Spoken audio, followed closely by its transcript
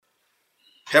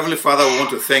Heavenly Father, we want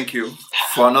to thank you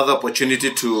for another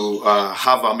opportunity to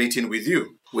have a meeting with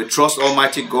you. We trust,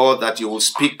 Almighty God, that you will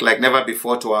speak like never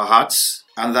before to our hearts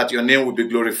and that your name will be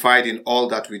glorified in all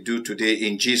that we do today.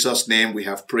 In Jesus' name we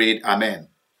have prayed. Amen.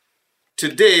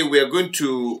 Today we are going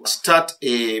to start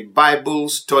a Bible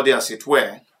study, as it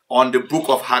were, on the book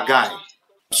of Haggai.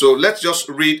 So let's just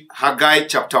read Haggai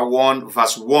chapter 1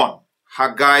 verse 1.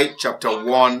 Haggai chapter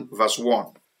 1 verse 1.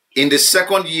 In the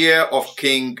second year of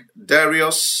King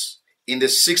Darius, in the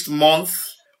 6th month,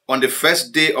 on the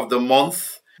first day of the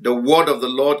month, the word of the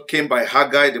Lord came by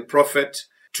Haggai the prophet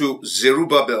to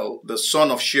Zerubbabel, the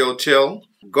son of Shealtiel,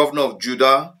 governor of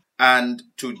Judah, and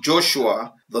to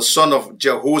Joshua, the son of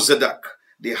Jehozadak,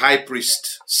 the high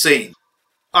priest, saying,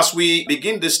 as we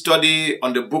begin this study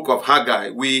on the book of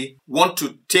Haggai, we want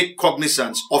to take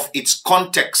cognizance of its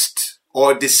context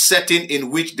or the setting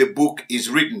in which the book is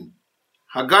written.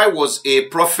 Haggai was a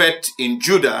prophet in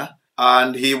Judah,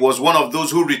 and he was one of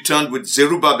those who returned with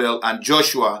Zerubbabel and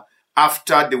Joshua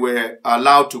after they were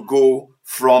allowed to go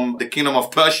from the kingdom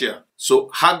of Persia. So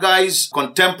Haggai's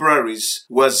contemporaries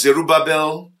were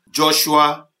Zerubbabel,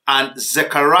 Joshua, and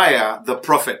Zechariah the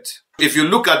prophet. If you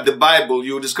look at the Bible,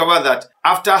 you will discover that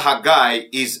after Haggai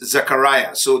is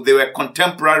Zechariah. So they were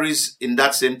contemporaries in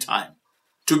that same time.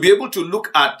 To be able to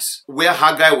look at where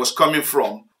Haggai was coming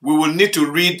from, we will need to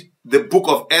read the book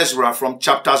of Ezra from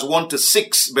chapters 1 to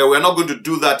 6, but we're not going to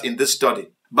do that in this study.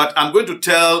 But I'm going to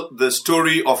tell the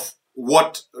story of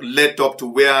what led up to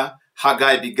where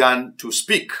Haggai began to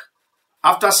speak.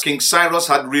 After King Cyrus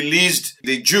had released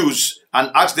the Jews and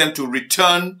asked them to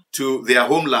return to their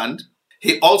homeland,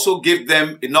 he also gave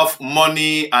them enough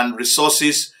money and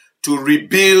resources to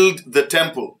rebuild the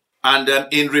temple. And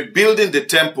in rebuilding the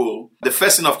temple, the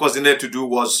first thing, of course, they needed to do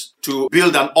was to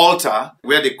build an altar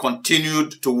where they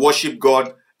continued to worship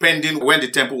God pending when the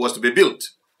temple was to be built.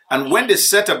 And when they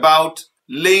set about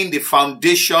laying the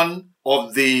foundation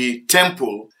of the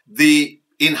temple, the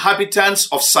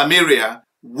inhabitants of Samaria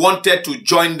wanted to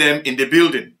join them in the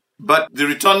building. But the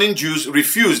returning Jews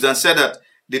refused and said that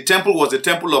the temple was the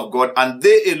temple of God and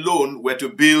they alone were to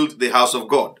build the house of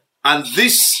God. And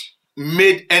this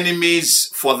made enemies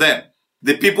for them.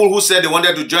 The people who said they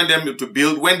wanted to join them to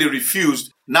build, when they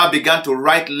refused, now began to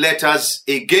write letters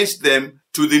against them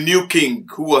to the new king,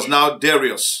 who was now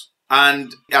Darius.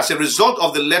 And as a result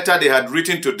of the letter they had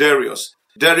written to Darius,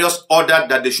 Darius ordered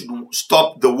that they should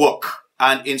stop the work.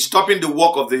 And in stopping the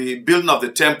work of the building of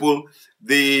the temple,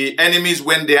 the enemies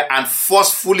went there and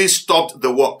forcefully stopped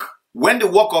the work. When the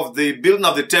work of the building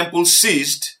of the temple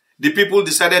ceased, the people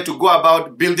decided to go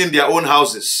about building their own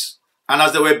houses. And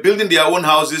as they were building their own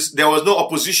houses, there was no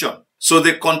opposition. So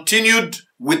they continued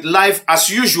with life as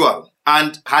usual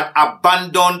and had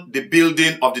abandoned the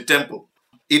building of the temple.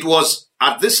 It was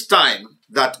at this time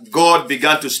that God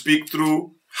began to speak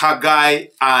through Haggai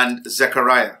and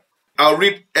Zechariah. I'll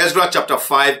read Ezra chapter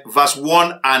 5, verse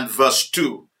 1 and verse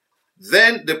 2.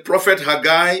 Then the prophet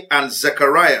Haggai and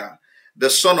Zechariah, the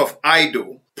son of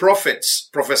Iddo, prophets,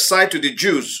 prophesied to the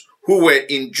Jews who were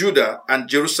in Judah and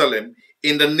Jerusalem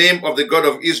in the name of the God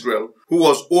of Israel, who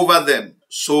was over them.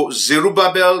 So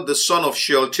Zerubbabel, the son of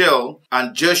Shealtiel,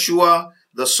 and Joshua,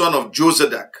 the son of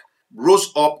Jozadak,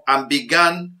 rose up and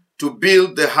began to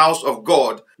build the house of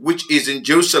God, which is in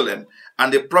Jerusalem,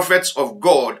 and the prophets of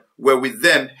God were with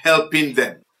them, helping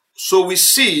them. So we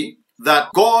see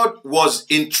that God was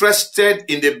interested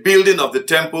in the building of the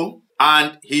temple,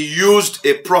 and he used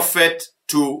a prophet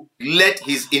to let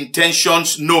his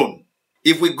intentions known.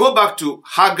 If we go back to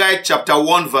Haggai chapter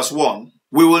 1 verse 1,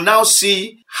 we will now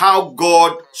see how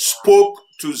God spoke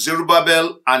to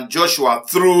Zerubbabel and Joshua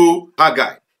through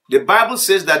Haggai. The Bible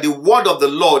says that the word of the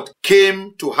Lord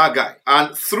came to Haggai,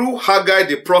 and through Haggai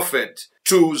the prophet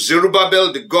to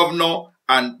Zerubbabel the governor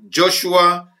and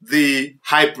Joshua the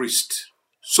high priest.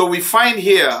 So we find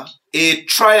here a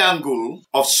triangle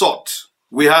of sort.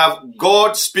 We have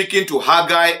God speaking to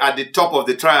Haggai at the top of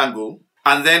the triangle,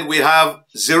 and then we have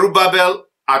Zerubbabel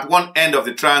at one end of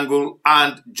the triangle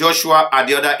and Joshua at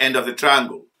the other end of the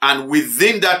triangle. And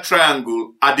within that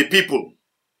triangle are the people.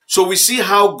 So we see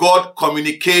how God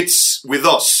communicates with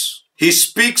us. He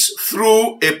speaks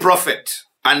through a prophet,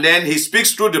 and then he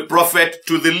speaks through the prophet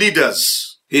to the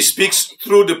leaders. He speaks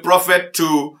through the prophet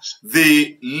to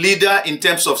the leader in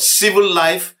terms of civil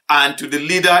life and to the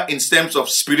leader in terms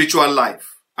of spiritual life.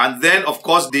 And then, of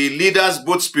course, the leaders,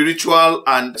 both spiritual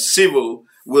and civil,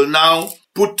 will now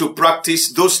put to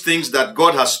practice those things that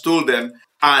God has told them,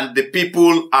 and the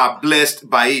people are blessed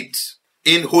by it.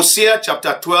 In Hosea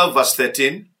chapter 12, verse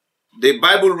 13, the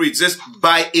Bible reads this,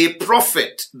 by a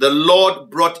prophet, the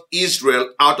Lord brought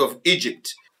Israel out of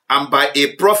Egypt, and by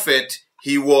a prophet,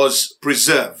 he was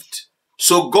preserved.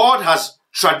 So God has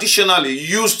traditionally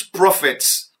used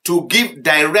prophets to give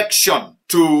direction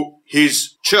to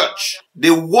his church.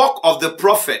 The work of the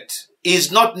prophet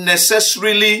is not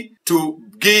necessarily to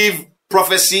give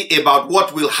prophecy about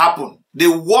what will happen. The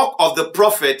work of the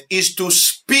prophet is to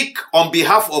speak on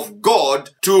behalf of God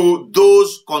to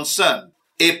those concerned.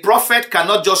 A prophet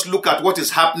cannot just look at what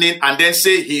is happening and then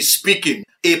say he's speaking.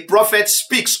 A prophet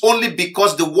speaks only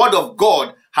because the word of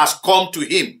God has come to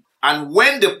him. And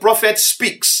when the prophet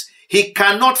speaks, he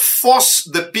cannot force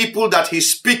the people that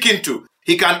he's speaking to.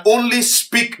 He can only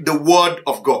speak the word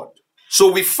of God.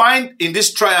 So we find in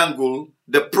this triangle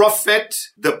the prophet,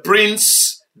 the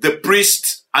prince, the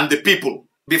priest, and the people.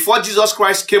 Before Jesus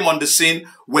Christ came on the scene,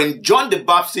 when John the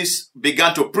Baptist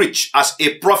began to preach as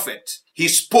a prophet, he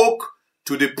spoke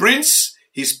to the prince,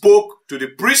 he spoke to the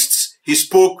priests, he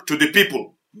spoke to the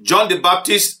people. John the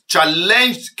Baptist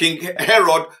challenged King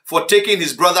Herod for taking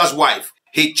his brother's wife.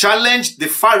 He challenged the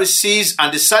Pharisees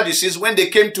and the Sadducees when they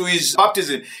came to his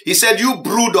baptism. He said, "You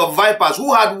brood of vipers,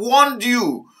 who had warned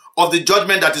you of the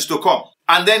judgment that is to come?"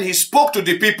 And then he spoke to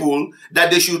the people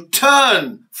that they should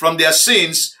turn from their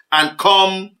sins and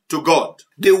come to God.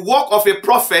 The work of a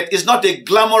prophet is not a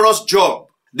glamorous job.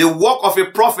 The work of a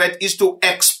prophet is to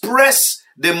express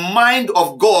the mind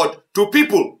of God to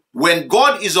people. When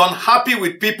God is unhappy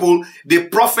with people, the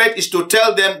prophet is to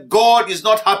tell them, God is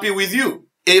not happy with you.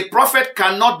 A prophet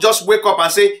cannot just wake up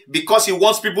and say, because he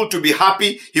wants people to be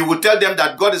happy, he will tell them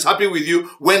that God is happy with you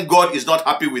when God is not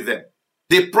happy with them.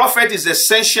 The prophet is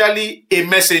essentially a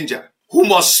messenger who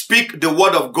must speak the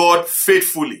word of God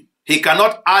faithfully. He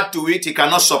cannot add to it, he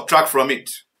cannot subtract from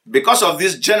it. Because of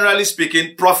this, generally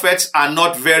speaking, prophets are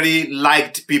not very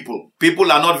liked people.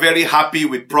 People are not very happy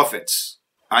with prophets.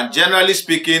 And generally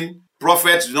speaking,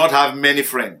 prophets do not have many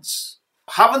friends.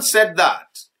 Having said that,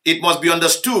 it must be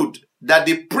understood that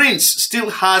the prince still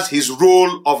has his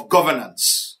role of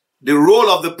governance. The role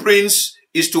of the prince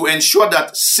is to ensure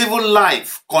that civil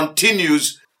life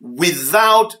continues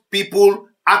without people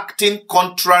acting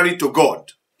contrary to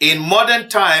God. In modern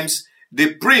times,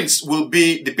 the prince will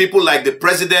be the people like the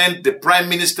president, the prime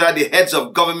minister, the heads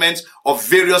of governments of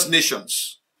various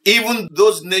nations. Even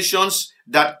those nations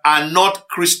that are not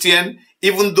Christian,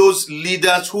 even those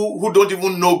leaders who don't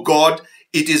even know God,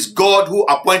 it is God who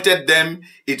appointed them.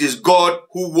 It is God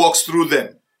who works through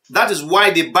them. That is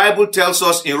why the Bible tells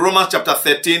us in Romans chapter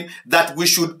 13 that we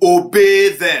should obey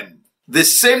them. The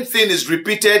same thing is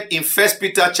repeated in 1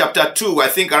 Peter chapter 2, I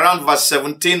think around verse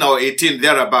 17 or 18,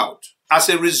 thereabout. As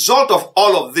a result of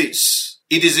all of this,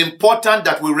 it is important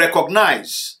that we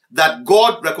recognize that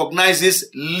God recognizes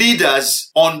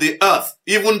leaders on the earth,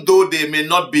 even though they may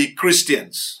not be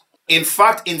Christians. In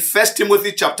fact, in 1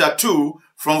 Timothy chapter 2,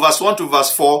 from verse 1 to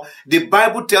verse 4, the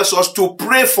Bible tells us to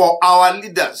pray for our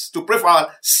leaders, to pray for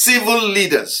our civil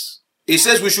leaders. It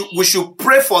says we should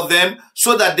pray for them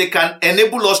so that they can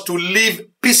enable us to live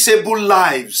peaceable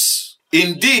lives.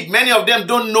 Indeed, many of them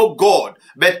don't know God,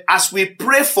 but as we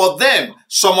pray for them,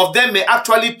 some of them may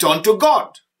actually turn to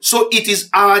God. So it is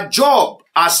our job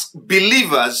as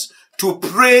believers to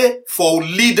pray for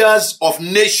leaders of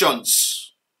nations.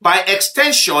 By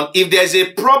extension, if there is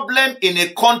a problem in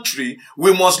a country,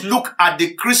 we must look at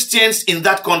the Christians in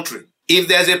that country. If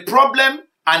there's a problem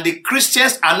and the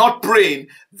Christians are not praying,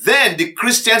 then the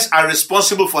Christians are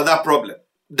responsible for that problem.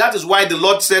 That is why the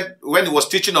Lord said, when he was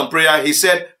teaching on prayer, he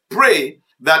said, pray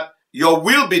that your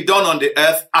will be done on the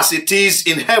earth as it is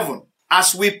in heaven.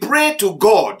 As we pray to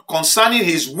God concerning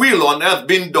his will on earth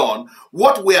being done,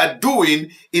 what we are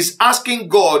doing is asking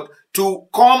God to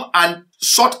come and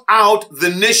sort out the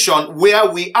nation where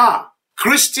we are.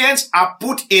 Christians are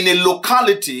put in a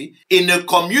locality, in a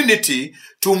community,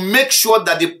 to make sure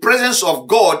that the presence of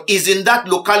God is in that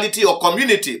locality or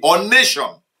community or nation.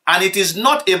 And it is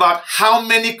not about how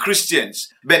many Christians,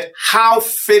 but how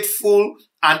faithful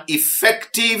and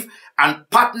effective and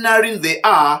partnering they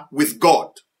are with God.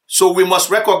 So we must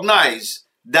recognize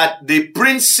that the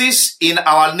princes in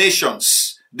our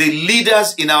nations, the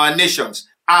leaders in our nations,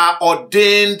 are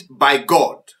ordained by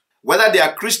God. Whether they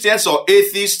are Christians or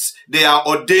atheists, they are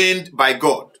ordained by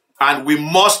God. And we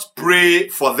must pray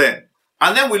for them.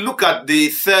 And then we look at the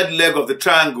third leg of the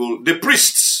triangle, the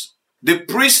priests. The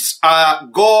priests are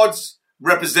God's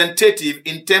representative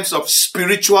in terms of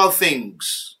spiritual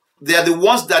things. They are the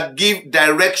ones that give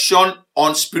direction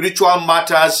on spiritual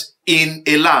matters in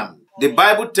a land. The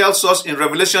Bible tells us in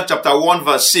Revelation chapter 1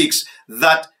 verse 6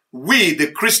 that we,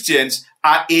 the Christians,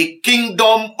 are a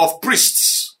kingdom of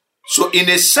priests. So in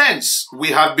a sense, we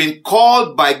have been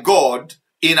called by God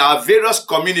in our various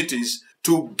communities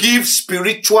to give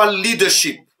spiritual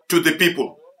leadership to the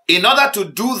people. In order to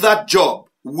do that job,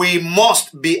 we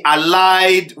must be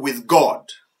allied with God.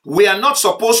 We are not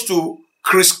supposed to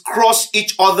crisscross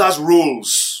each other's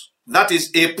roles. That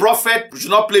is, a prophet should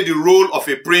not play the role of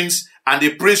a prince, and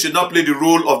a prince should not play the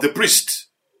role of the priest.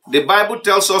 The Bible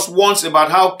tells us once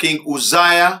about how King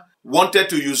Uzziah wanted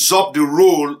to usurp the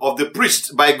role of the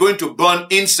priest by going to burn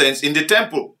incense in the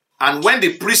temple. And when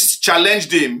the priests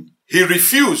challenged him, he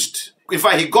refused. In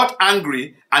fact, he got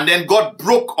angry, and then God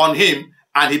broke on him,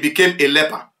 and he became a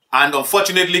leper. And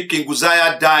unfortunately, King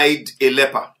Uzziah died a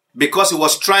leper because he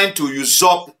was trying to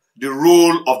usurp the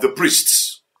role of the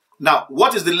priests. Now,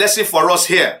 what is the lesson for us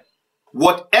here?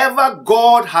 Whatever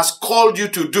God has called you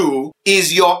to do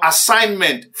is your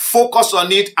assignment. Focus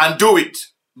on it and do it.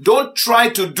 Don't try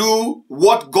to do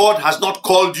what God has not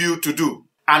called you to do.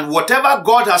 And whatever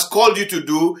God has called you to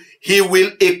do, He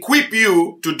will equip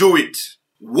you to do it.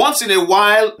 Once in a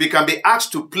while, we can be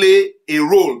asked to play a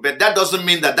role, but that doesn't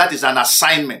mean that that is an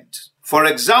assignment. For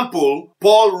example,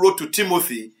 Paul wrote to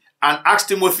Timothy and asked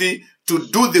Timothy to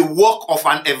do the work of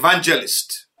an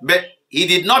evangelist. But he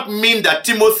did not mean that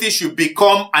Timothy should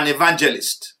become an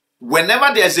evangelist.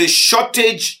 Whenever there's a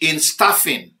shortage in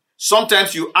staffing,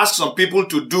 sometimes you ask some people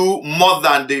to do more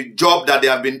than the job that they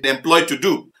have been employed to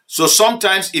do. So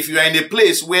sometimes if you are in a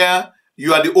place where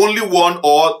you are the only one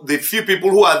or the few people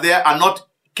who are there are not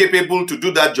capable to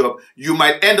do that job, you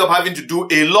might end up having to do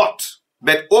a lot.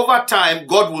 But over time,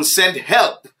 God will send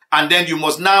help. And then you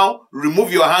must now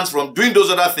remove your hands from doing those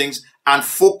other things and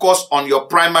focus on your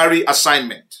primary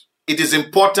assignment. It is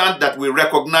important that we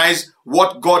recognize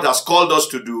what God has called us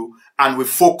to do and we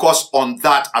focus on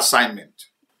that assignment.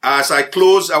 As I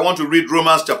close, I want to read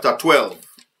Romans chapter 12.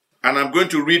 And I'm going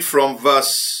to read from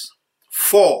verse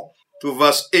 4 to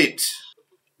verse 8.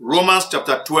 Romans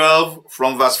chapter 12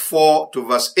 from verse 4 to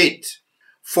verse 8.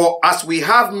 For as we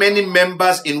have many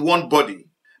members in one body,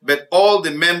 but all the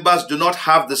members do not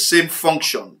have the same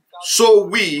function, so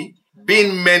we,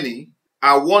 being many,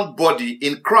 are one body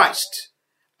in Christ,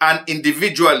 and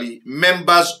individually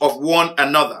members of one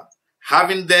another.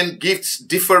 Having then gifts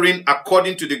differing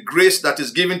according to the grace that is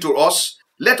given to us,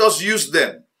 let us use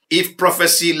them. If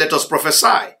prophecy, let us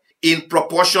prophesy in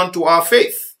proportion to our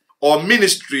faith. Or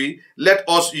ministry, let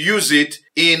us use it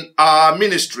in our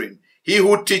ministering. He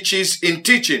who teaches in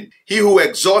teaching, he who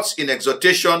exhorts in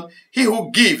exhortation, he who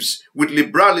gives with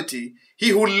liberality, he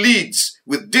who leads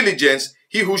with diligence,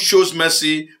 he who shows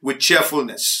mercy with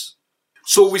cheerfulness.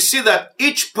 So we see that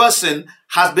each person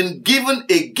has been given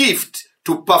a gift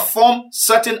to perform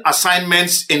certain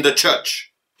assignments in the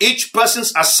church. Each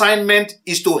person's assignment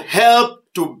is to help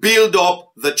to build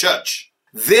up the church.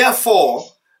 Therefore,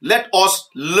 let us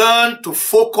learn to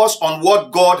focus on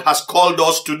what God has called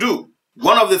us to do.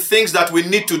 One of the things that we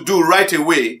need to do right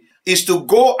away is to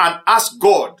go and ask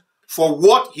God for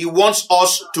what He wants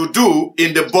us to do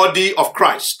in the body of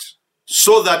Christ,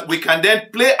 so that we can then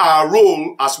play our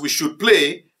role as we should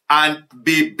play and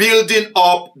be building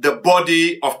up the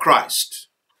body of Christ.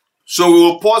 So we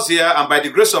will pause here, and by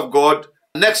the grace of God,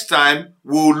 next time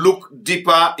we'll look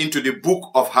deeper into the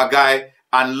book of Haggai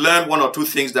and learn one or two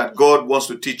things that God wants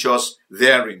to teach us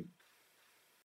therein.